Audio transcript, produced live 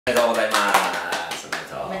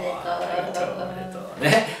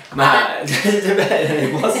Né? Mas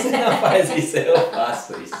você não faz isso, eu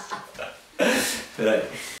faço isso. Peraí.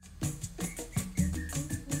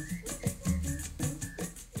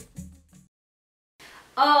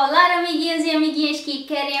 Olá, amiguinhos e amiguinhas que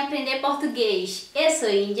querem aprender português. Eu sou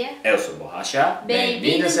Índia. Eu sou Borracha.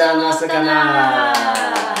 Bem-vindos ao nosso canal.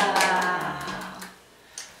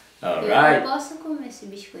 Alright. Eu posso comer esse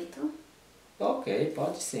biscoito? Ok,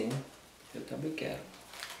 pode sim. Eu também quero.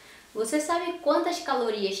 Você sabe quantas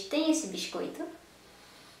calorias tem esse biscoito?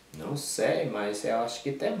 Não sei, mas eu acho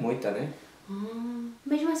que tem muita, né?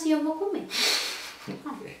 Mesmo assim eu vou comer.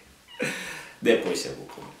 Depois eu vou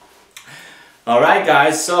comer. Alright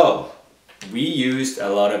guys, so we used a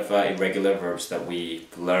lot of irregular verbs that we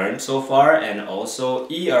learned so far, and also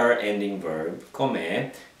ER ending verb,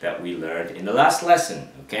 comer, that we learned in the last lesson.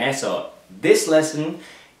 Okay, so this lesson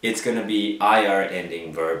it's gonna be IR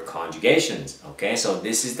ending verb conjugations. Okay, so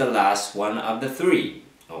this is the last one of the three.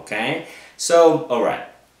 Okay, so alright,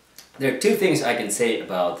 there are two things I can say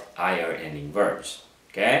about IR ending verbs.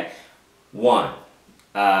 Okay, one,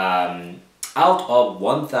 out of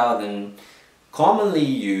 1,000 commonly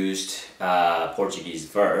used Portuguese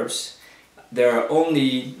verbs, there are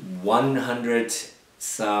only 100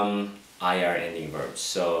 some IR ending verbs.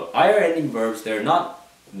 So IR ending verbs, they're not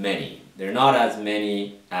many. They're not as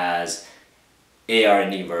many as AR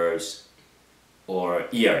ending verbs or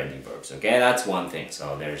ER ending verbs. Okay, that's one thing.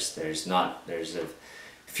 So there's a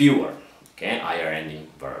fewer, okay, IR ending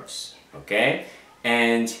verbs. Okay,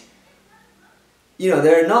 and you know,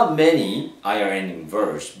 there are not many IR ending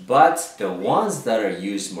verbs, but the ones that are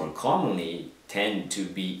used more commonly tend to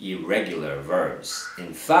be irregular verbs.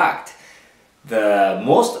 In fact,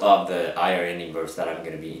 most of the IR ending verbs that I'm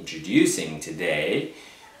going to be introducing today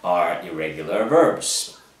are irregular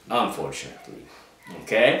verbs, unfortunately.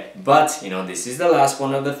 Okay, but you know, this is the last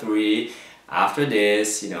one of the three. After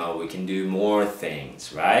this, you know, we can do more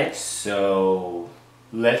things, right? So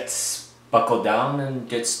let's buckle down and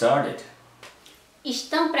get started.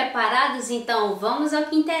 Estão preparados? Então vamos ao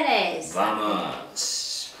que interessa. Vamos!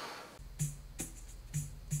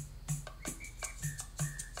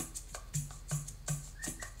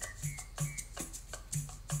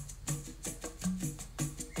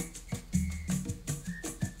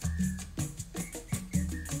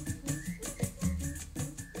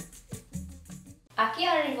 A que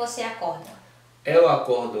horas você acorda? Eu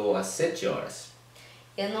acordo às 7 horas.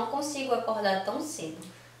 Eu não consigo acordar tão cedo.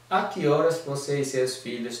 A que horas você e seus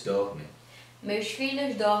filhos dormem? Meus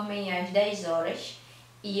filhos dormem às 10 horas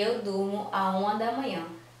e eu durmo à 1 da manhã.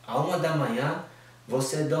 À 1 da manhã?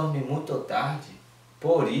 Você dorme muito tarde.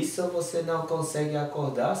 Por isso você não consegue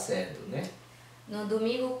acordar cedo, né? No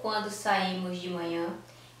domingo, quando saímos de manhã,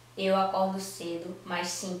 eu acordo cedo, mas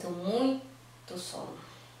sinto muito sono.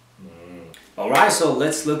 Alright, so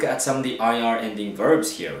let's look at some of the IR ending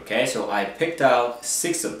verbs here, okay? So I picked out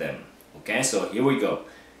 6 of them, okay? So here we go.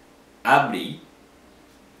 Abrir,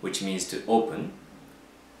 which means to open.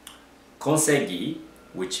 Conseguir,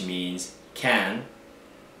 which means can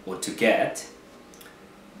or to get.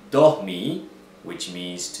 Dormir, which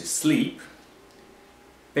means to sleep.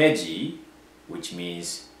 Pedir, which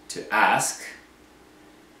means to ask.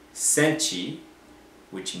 Sentir,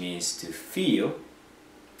 which means to feel.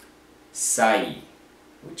 Sair,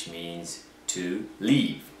 which means to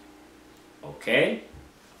leave. Okay?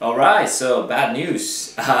 Alright, so bad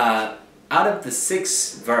news. Out of the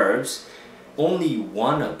 6 verbs, only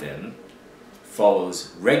one of them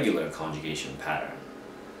follows regular conjugation pattern.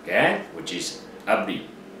 Okay? Which is abrir,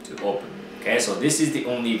 to open. Okay? So this is the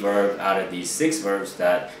only verb out of these 6 verbs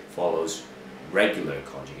that follows regular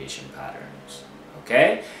conjugation patterns.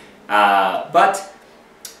 Okay?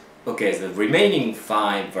 Okay, so the remaining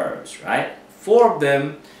 5 verbs, right? 4 of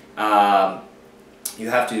them you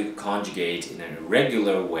have to conjugate in a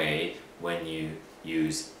regular way when you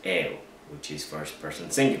use eu, which is first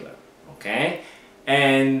person singular, okay?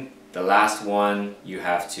 And the last one you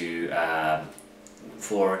have to,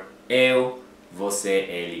 for eu, você,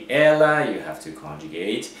 ele, ela, you have to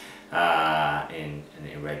conjugate in an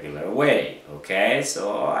irregular way, okay?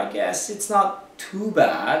 So I guess it's not too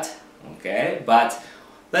bad, okay? But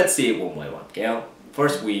let's see it one by one, okay?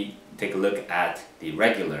 First we take a look at the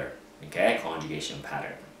regular, okay, conjugation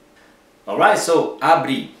pattern. Alright, so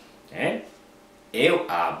abrir, okay? Eu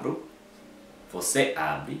abro, você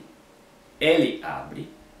abre, ele abre,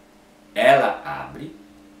 ela abre,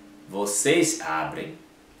 vocês abrem,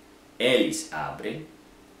 eles abrem,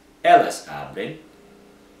 elas abrem,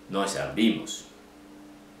 nós abrimos.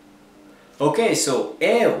 Okay, so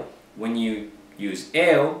eu, when you use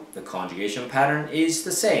eu, the conjugation pattern is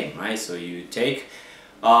the same, right? So you take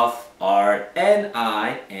off R and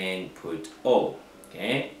I and put O,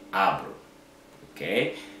 okay? Abro,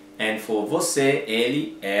 okay? And for você,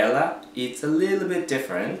 ele, ela, it's a little bit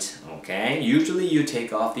different, okay? Usually you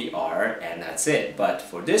take off the R and that's it. But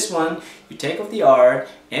for this one, you take off the R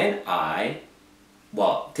and I,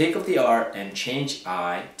 well, take off the R and change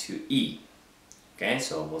I to E. Okay,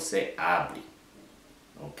 so você abre.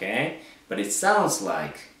 Okay, but it sounds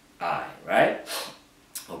like I, right?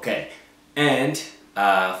 Okay, and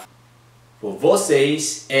for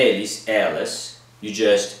vocês, eles, elas, you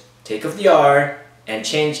just take off the R and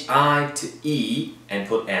change I to E and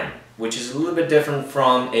put M, which is a little bit different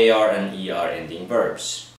from AR and ER ending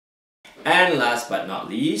verbs. And last but not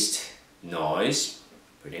least, nós,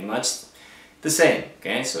 pretty much the same,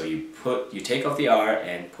 okay? So you take off the R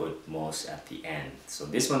and put mos at the end. So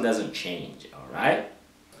this one doesn't change, alright?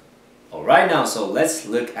 Alright now, so let's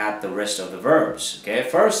look at the rest of the verbs, okay?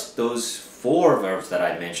 First, those 4 verbs that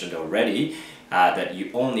I mentioned already, that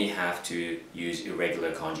you only have to use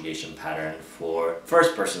irregular conjugation pattern for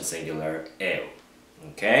first person singular, eu,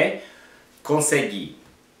 okay? Conseguir,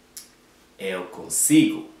 eu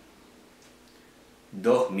consigo.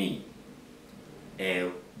 Dormir,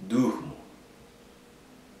 eu durmo.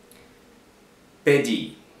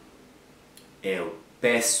 Pedir, eu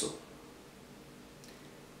peço.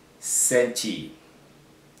 Sentir,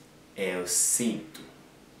 eu sinto.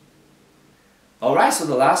 Alright, so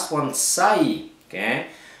the last one, sair, okay?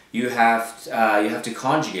 You have to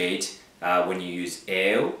conjugate when you use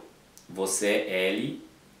eu, você, ele,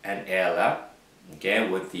 and ela, okay,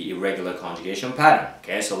 with the irregular conjugation pattern.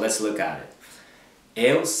 Okay, so let's look at it.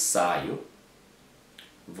 Eu saio,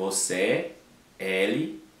 você,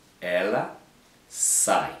 ele, ela,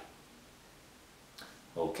 sai.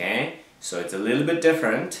 Okay, so it's a little bit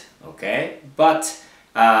different, okay, but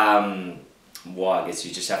well, I guess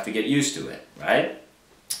you just have to get used to it, right?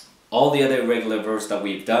 All the other irregular verbs that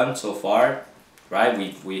we've done so far, right,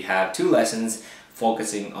 we have 2 lessons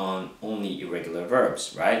focusing on only irregular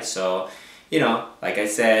verbs, right? So, you know, like I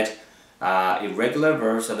said, irregular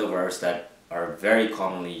verbs are the verbs that are very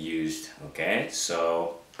commonly used, okay?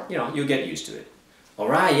 So, you know, you'll get used to it.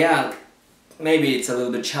 Alright, yeah, maybe it's a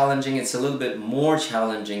little bit challenging. It's a little bit more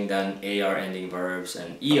challenging than AR ending verbs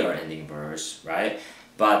and ER ending verbs, right?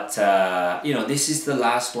 But, you know, this is the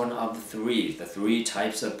last one of the 3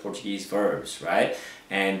 types of Portuguese verbs, right?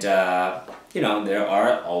 And, you know, there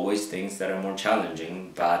are always things that are more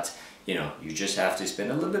challenging, but, you know, you just have to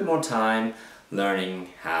spend a little bit more time learning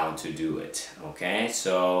how to do it, okay?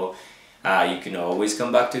 So, you can always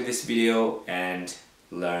come back to this video and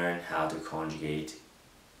learn how to conjugate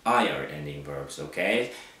IR ending verbs,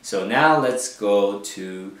 okay? So now let's go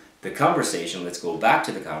to the conversation. Let's go back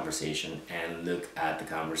to the conversation and look at the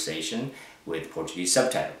conversation with Portuguese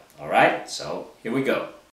subtitle. Alright, so here we go.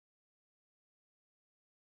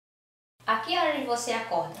 A que horas você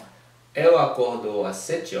acorda? Eu acordo às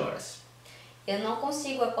 7 horas. Eu não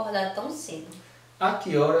consigo acordar tão cedo. A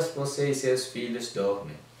que horas você e seus filhos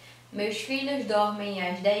dormem? Meus filhos dormem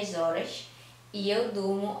às 10 horas e eu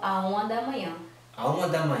durmo à 1 da manhã. À 1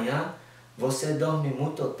 da manhã? Você dorme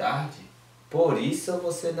muito tarde? Por isso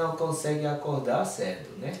você não consegue acordar cedo,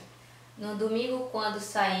 né? No domingo, quando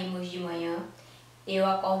saímos de manhã, eu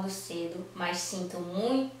acordo cedo, mas sinto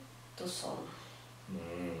muito sono.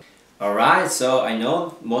 Alright, so I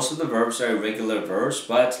know most of the verbs are irregular verbs,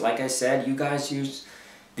 but like I said, you guys use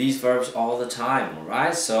these verbs all the time,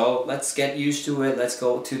 alright? So let's get used to it. Let's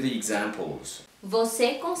go to the examples.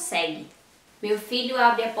 Você consegue. Meu filho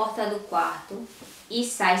abre a porta do quarto e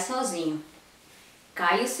sai sozinho.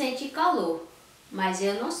 Caio sente calor, mas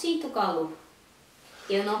eu não sinto calor.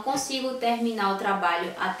 Eu não consigo terminar o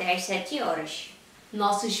trabalho até às 7 horas.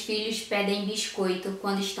 Nossos filhos pedem biscoito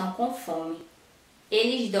quando estão com fome.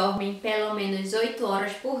 Eles dormem pelo menos 8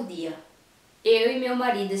 horas por dia. Eu e meu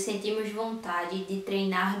marido sentimos vontade de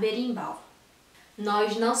treinar berimbau.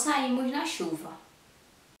 Nós não saímos na chuva.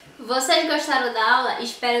 Vocês gostaram da aula?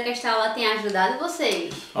 Espero que esta aula tenha ajudado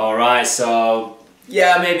vocês. Alright, so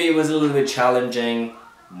yeah, maybe it was a little bit challenging,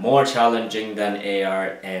 more challenging than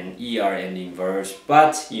AR and ER ending verbs,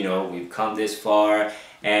 but you know, we've come this far,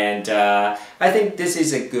 and I think this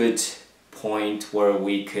is a good point where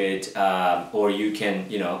we could, or you can,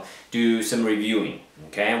 you know, do some reviewing,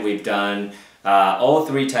 okay? We've done all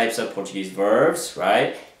 3 types of Portuguese verbs,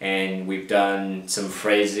 right? And we've done some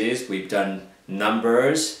phrases, we've done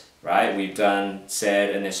numbers, right? We've done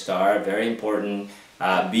said and estar, very important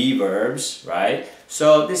be verbs, right?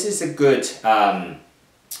 So this is a good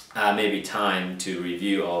maybe time to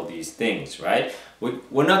review all these things, right?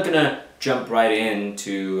 We're not gonna jump right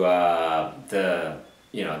into the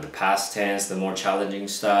past tense, the more challenging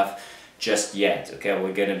stuff just yet. Okay,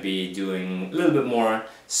 we're gonna be doing a little bit more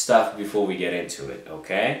stuff before we get into it.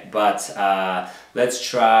 Okay, but let's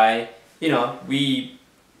try. We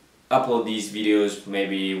upload these videos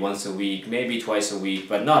maybe once a week, maybe twice a week,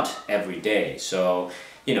 but not every day. So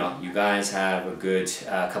you guys have a good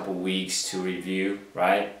couple weeks to review,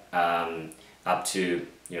 right? Up to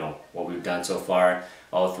what we've done so far,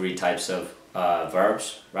 all 3 types of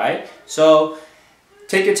verbs, right? So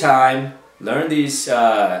take your time, learn these,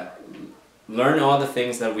 learn all the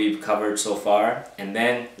things that we've covered so far, and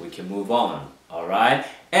then we can move on. All right,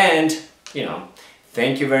 and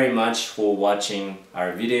thank you very much for watching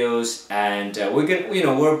our videos, and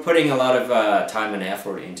we're putting a lot of time and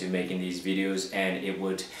effort into making these videos, and it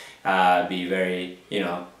would be very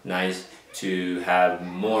nice to have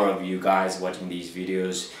more of you guys watching these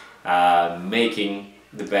videos, making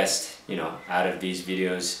the best out of these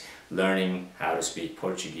videos, learning how to speak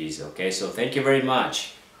Portuguese. Okay, so thank you very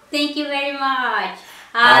much. Thank you very much.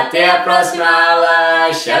 Até a próxima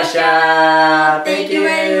aula. Tchau, tchau. Thank you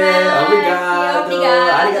very much. Obrigado.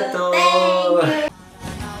 Obrigado. Arigato. Thank you.